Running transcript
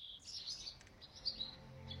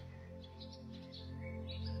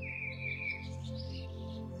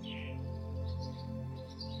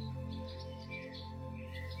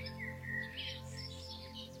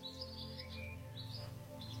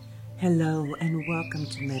Hello and welcome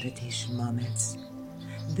to Meditation Moments.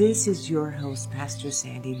 This is your host, Pastor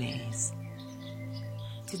Sandy Mays.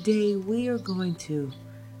 Today we are going to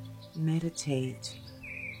meditate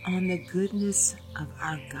on the goodness of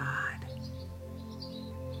our God,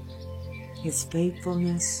 His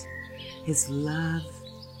faithfulness, His love,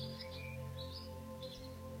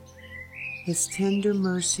 His tender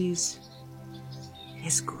mercies,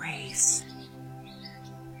 His grace,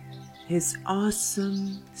 His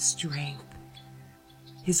awesome strength,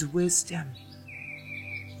 His wisdom.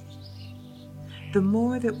 The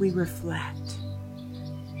more that we reflect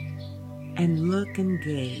and look and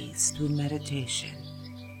gaze through meditation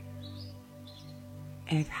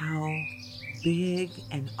at how big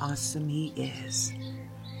and awesome He is,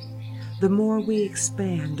 the more we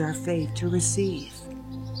expand our faith to receive,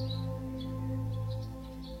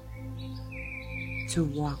 to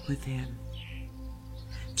walk with Him,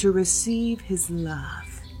 to receive His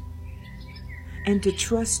love, and to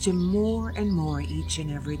trust Him more and more each and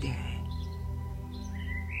every day.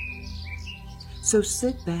 So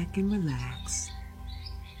sit back and relax,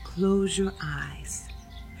 close your eyes,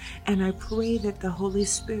 and I pray that the Holy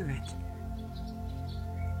Spirit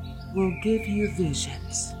will give you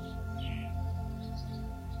visions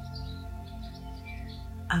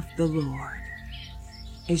of the Lord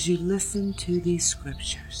as you listen to these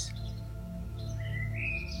scriptures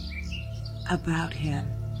about Him.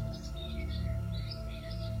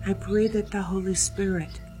 I pray that the Holy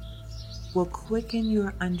Spirit will quicken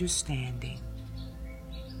your understanding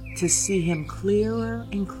to see Him clearer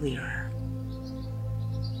and clearer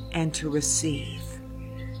and to receive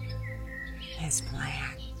His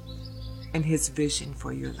plan and His vision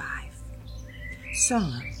for your life.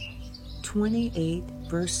 Psalm 28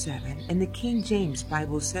 verse 7 in the King James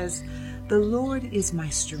Bible says, "The Lord is my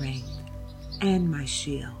strength and my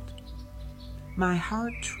shield. My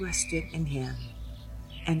heart trusted in Him,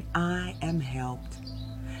 and I am helped.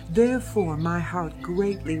 Therefore my heart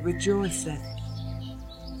greatly rejoiceth,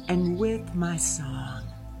 and with my song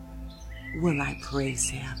will I praise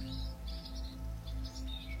Him."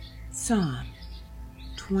 Psalm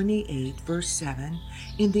 28 verse 7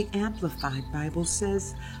 in the Amplified Bible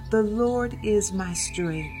says, "The Lord is my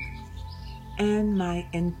strength and my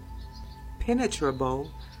impenetrable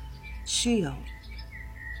shield.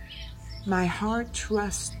 My heart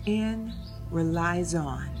trusts in, relies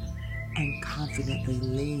on, and confidently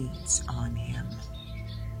leans on Him,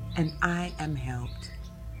 and I am helped.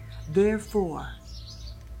 Therefore,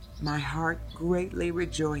 my heart greatly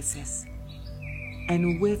rejoices,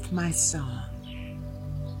 and with my song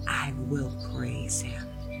I will praise Him."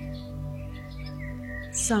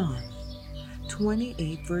 Psalm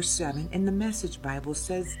 28 verse 7 in the Message Bible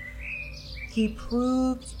says, "He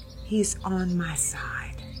proved He's on my side.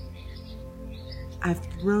 I've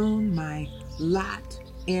thrown my lot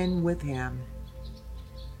in with Him.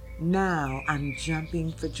 Now I'm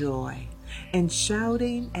jumping for joy and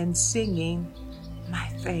shouting and singing my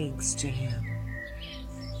thanks to Him."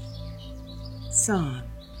 Psalm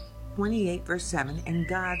 28 verse 7 in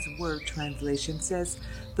God's Word translation says,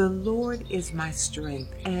 "The Lord is my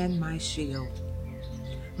strength and my shield.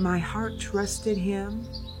 My heart trusted Him,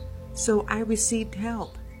 so I received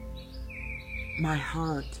help. My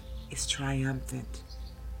heart is triumphant.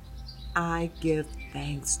 I give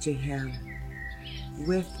thanks to Him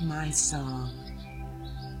with my song."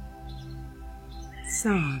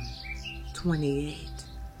 Psalm 28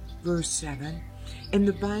 verse 7 in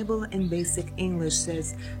the Bible in Basic English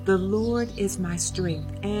says, "The Lord is my strength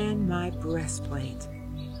and my breastplate.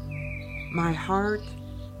 My heart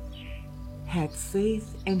had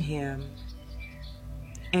faith in Him,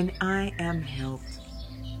 and I am helped.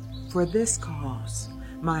 For this cause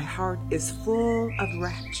my heart is full of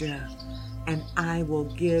rapture, and I will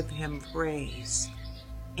give Him praise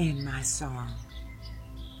in my song."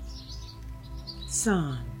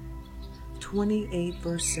 Psalm 28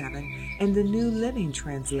 verse 7 and the New Living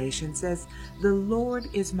Translation says, "The Lord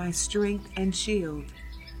is my strength and shield.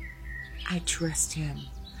 I trust Him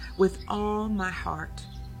with all my heart.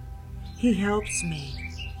 He helps me,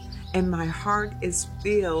 and my heart is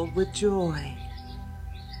filled with joy.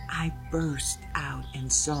 I burst out in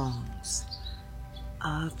songs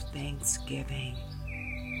of thanksgiving."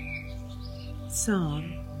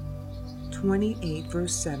 Psalm 28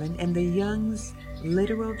 verse 7 and the Young's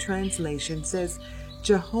Literal Translation says,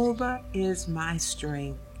 "Jehovah is my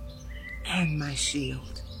strength and my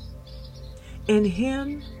shield. In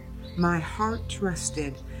Him my heart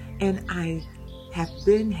trusted, and I have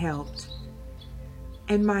been helped,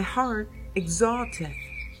 and my heart exalteth,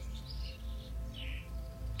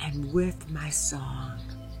 and with my song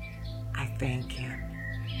I thank Him."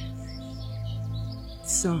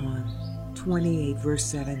 Psalm 28 verse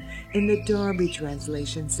 7 in the Darby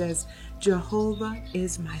translation says, Jehovah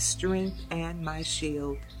is my strength and my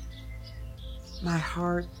shield. My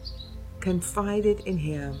heart confided in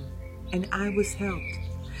him, and I was helped.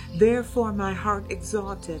 Therefore my heart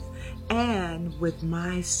exalteth, and with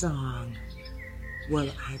my song will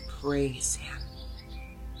I praise him.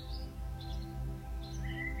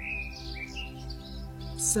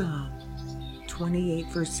 Psalm 28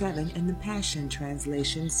 verse 7 in the Passion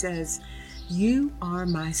Translation says, You are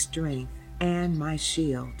my strength and my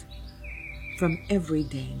shield from every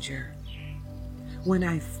danger. When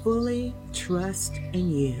I fully trust in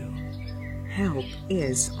you, help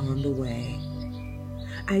is on the way.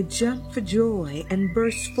 I jump for joy and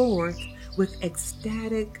burst forth with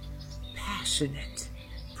ecstatic, passionate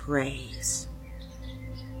praise.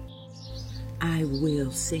 I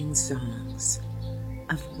will sing songs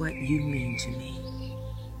of what you mean to me.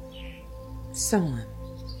 Psalm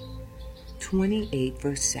 28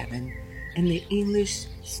 verse 7 in the English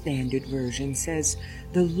Standard Version says,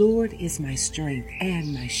 The Lord is my strength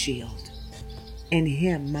and my shield. In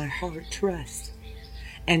him my heart trusts,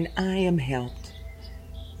 and I am helped.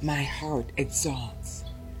 My heart exalts,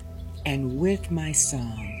 and with my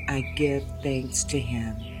song I give thanks to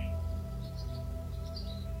him.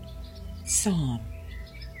 Psalm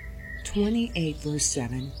 28 verse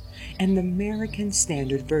 7 and the American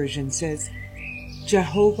Standard Version says,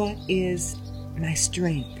 Jehovah is my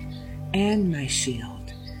strength and my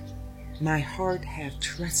shield. My heart hath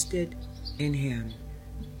trusted in him,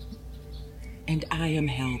 and I am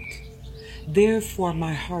helped. Therefore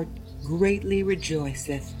my heart greatly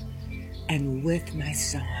rejoiceth, and with my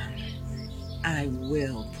song I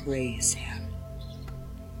will praise him.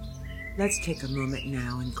 Let's take a moment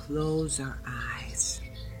now and close our eyes.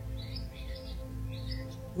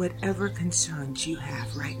 Whatever concerns you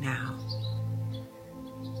have right now,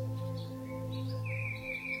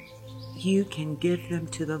 you can give them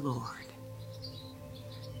to the Lord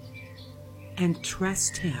and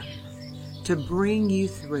trust him to bring you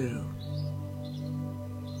through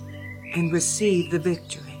and receive the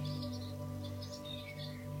victory.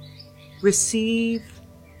 Receive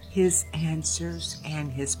his answers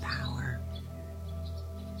and his power.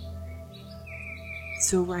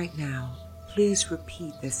 So right now, please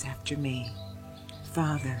repeat this after me.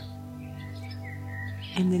 Father,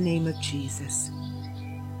 in the name of Jesus,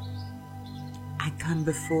 I come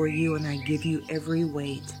before you and I give you every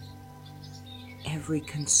weight, every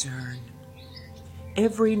concern,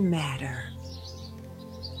 every matter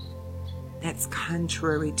that's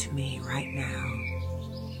contrary to me right now.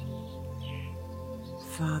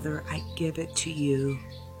 Father, I give it to you,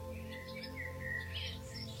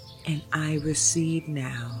 and I receive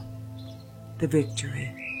now the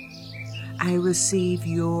victory. I receive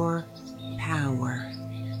your power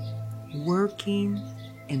working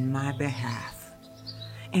in my behalf.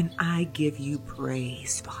 And I give you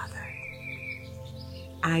praise, Father.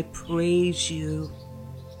 I praise you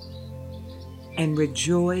and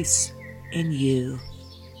rejoice in you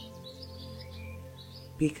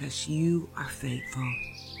because you are faithful.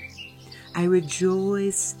 I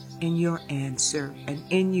rejoice in your answer and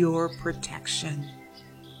in your protection.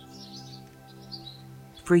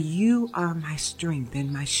 For you are my strength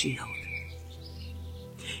and my shield.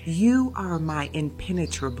 You are my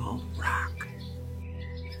impenetrable rock.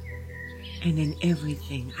 And in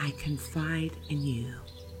everything I confide in you.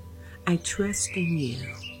 I trust in you,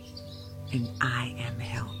 and I am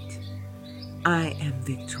helped. I am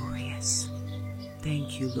victorious.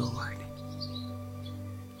 Thank you, Lord.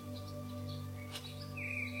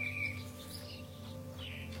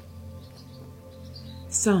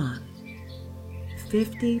 Psalm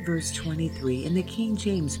 50 verse 23 in the King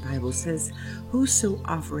James Bible says, Whoso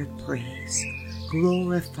offereth praise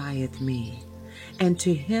glorifieth me, and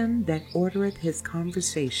to him that ordereth his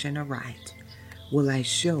conversation aright will I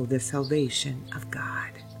show the salvation of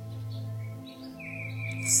God.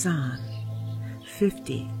 Psalm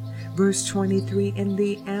 50 verse 23 in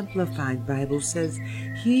the Amplified Bible says,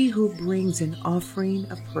 He who brings an offering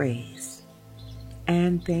of praise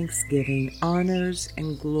and thanksgiving honors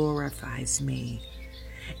and glorifies me,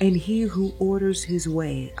 and he who orders his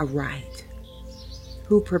way aright,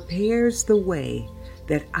 who prepares the way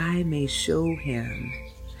that I may show him.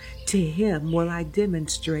 To him will I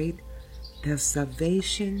demonstrate the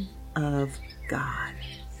salvation of God.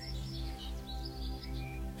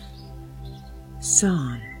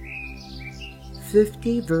 Psalm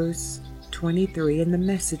 50 verse 23 in the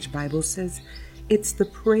Message Bible says, It's the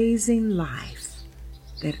praising life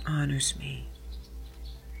that honors me.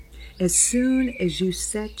 As soon as you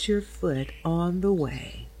set your foot on the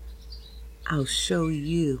way, I'll show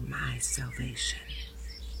you my salvation.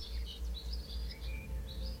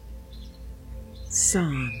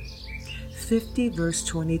 Psalm 50 verse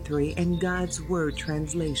 23 and God's Word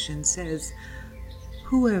translation says,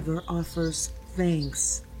 whoever offers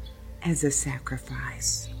thanks as a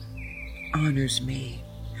sacrifice honors me.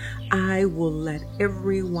 I will let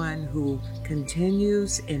everyone who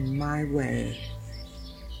continues in my way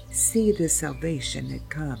see the salvation that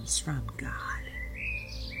comes from God.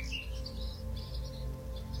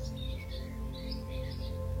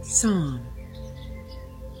 Psalm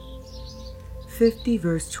 50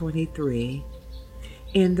 verse 23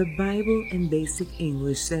 in the Bible in Basic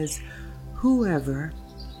English says, whoever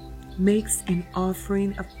makes an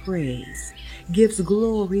offering of praise gives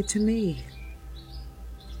glory to me,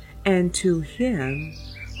 and to him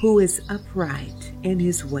who is upright in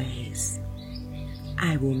his ways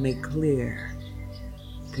I will make clear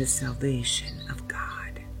the salvation of God.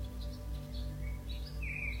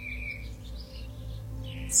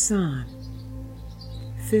 Psalm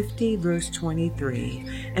 50 verse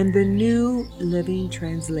 23 and the New Living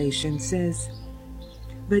Translation says,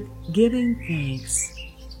 but giving thanks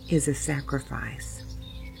is a sacrifice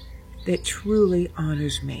that truly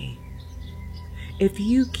honors me. If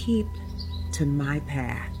you keep to my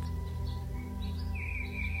path,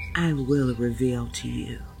 I will reveal to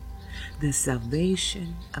you the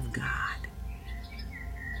salvation of God.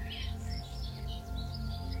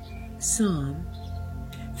 Psalm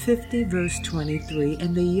 50 verse 23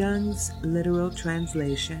 in the Young's Literal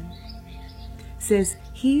Translation says,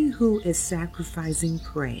 he who is sacrificing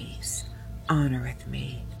praise honoreth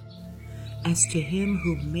me. As to him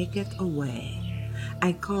who maketh a way,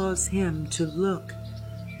 I cause him to look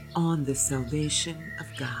on the salvation of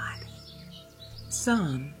God.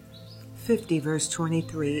 Psalm 50 verse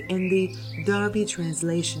 23 in the Darby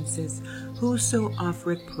Translation says, whoso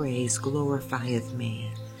offereth praise glorifieth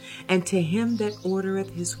me, and to him that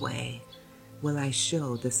ordereth his way will I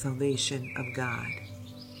show the salvation of God.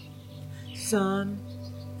 Psalm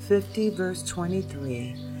 50 verse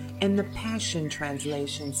 23 in the Passion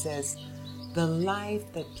Translation says, the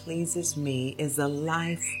life that pleases me is a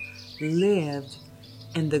life lived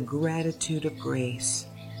in the gratitude of grace,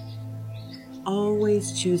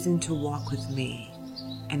 always choosing to walk with me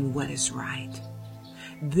in what is right.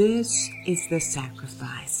 This is the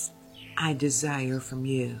sacrifice I desire from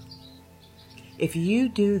you. If you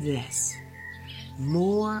do this,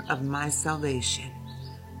 more of my salvation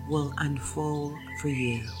will unfold for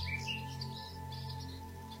you.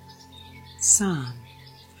 Psalm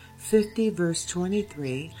 50 verse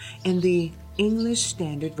 23 in the English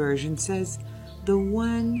Standard Version says, the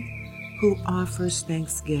one who offers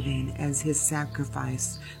thanksgiving as his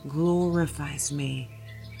sacrifice glorifies me.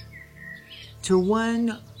 To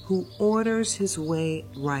one who orders his way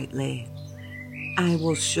rightly, I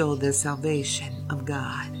will show the salvation of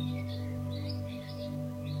God.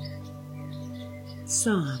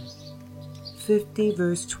 Psalm 50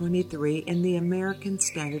 verse 23 in the American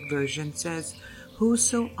Standard Version says,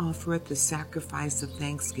 whoso offereth the sacrifice of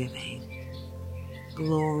thanksgiving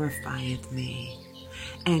glorifieth me,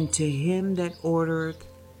 and to him that ordereth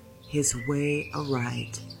his way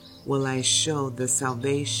aright will I show the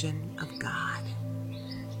salvation of God.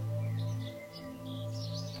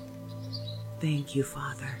 Thank you,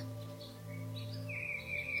 Father.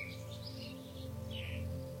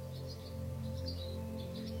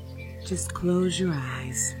 Just close your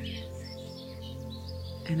eyes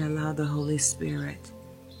and allow the Holy Spirit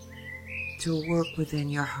to work within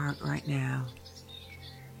your heart right now.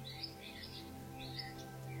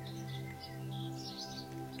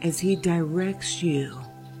 As He directs you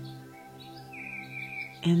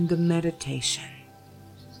in the meditation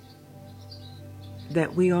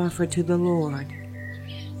that we offer to the Lord,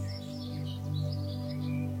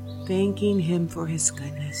 thanking Him for His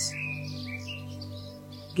goodness,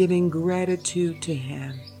 giving gratitude to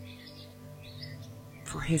Him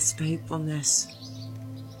for His faithfulness.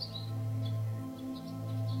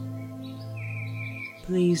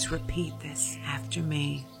 Please repeat this after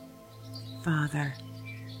me. Father,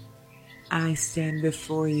 I stand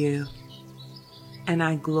before you and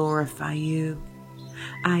I glorify you.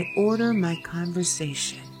 I order my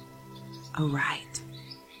conversation aright,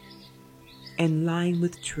 in line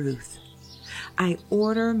with truth. I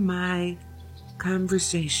order my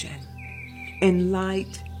conversation in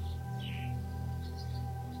light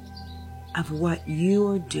of what you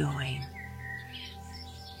are doing,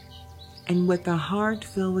 and with a heart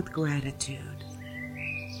filled with gratitude,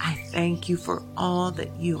 I thank you for all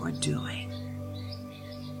that you are doing.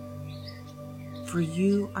 For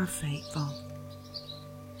you are faithful.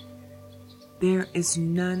 There is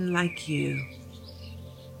none like you,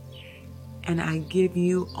 and I give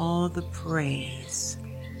you all the praise.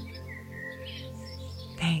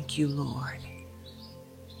 Thank you, Lord,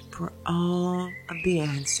 for all of the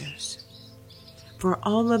answers, for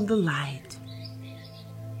all of the light.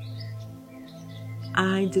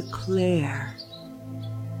 I declare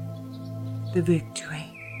the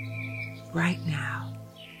victory right now.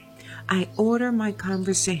 I order my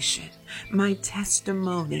conversation, my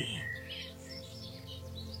testimony,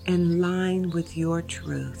 in line with your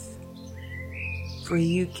truth, for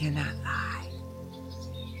you cannot lie.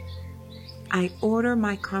 I order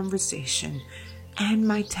my conversation and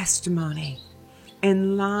my testimony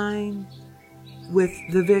in line with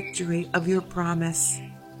the victory of your promise.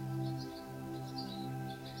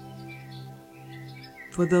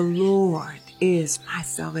 For the Lord is my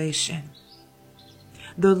salvation.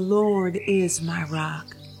 The Lord is my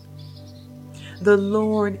rock. The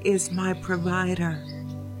Lord is my provider.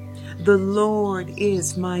 The Lord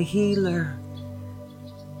is my healer.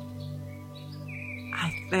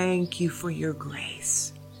 I thank you for your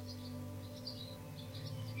grace.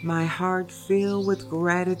 My heart filled with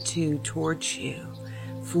gratitude towards you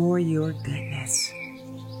for your goodness.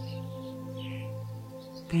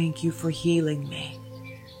 Thank you for healing me,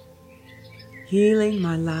 healing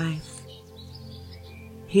my life,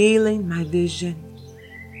 healing my vision,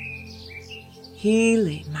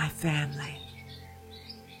 healing my family.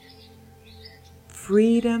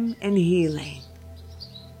 Freedom and healing.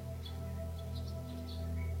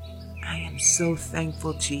 I am so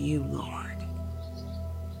thankful to you, Lord,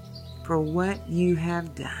 for what you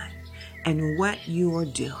have done and what you are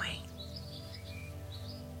doing.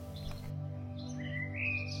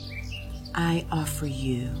 I offer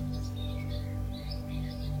you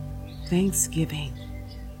thanksgiving,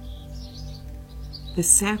 the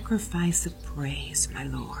sacrifice of praise, my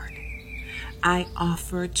Lord. I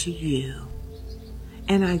offer to you,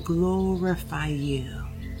 and I glorify you,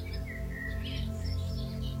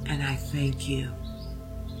 and I thank you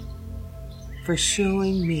for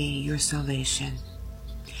showing me your salvation.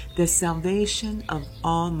 The salvation of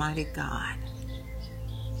Almighty God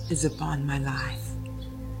is upon my life,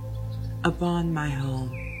 upon my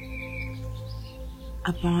home,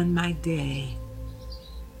 upon my day.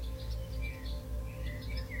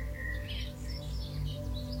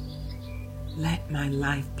 Let my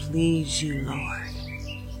life please you, Lord,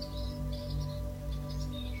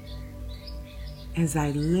 as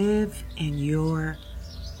I live in your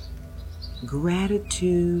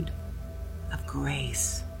gratitude of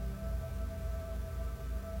grace,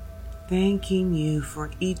 thanking you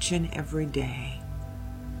for each and every day,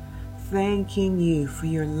 thanking you for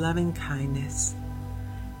your loving kindness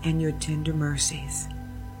and your tender mercies.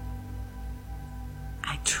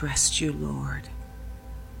 I trust you, Lord.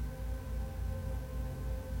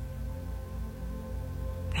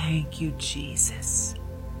 Thank you, Jesus.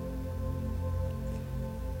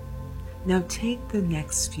 Now take the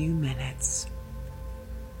next few minutes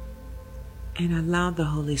and allow the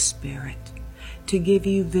Holy Spirit to give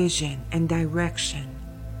you vision and direction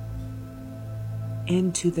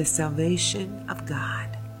into the salvation of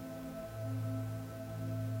God.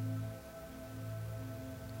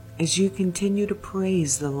 As you continue to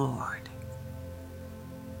praise the Lord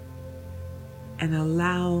and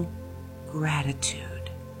allow gratitude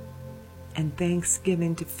and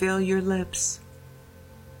thanksgiving to fill your lips,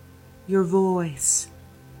 your voice,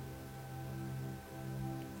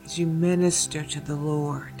 as you minister to the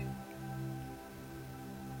Lord,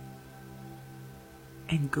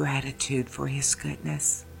 and gratitude for His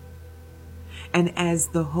goodness. And as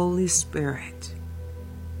the Holy Spirit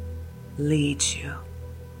leads you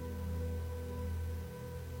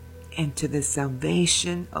into the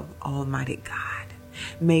salvation of Almighty God,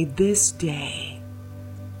 may this day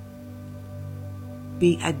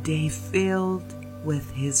be a day filled with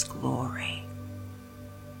His glory.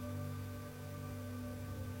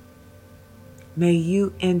 May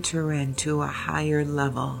you enter into a higher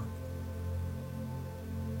level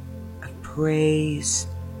of praise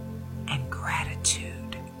and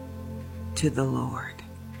gratitude to the Lord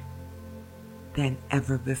than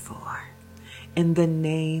ever before. In the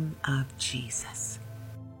name of Jesus.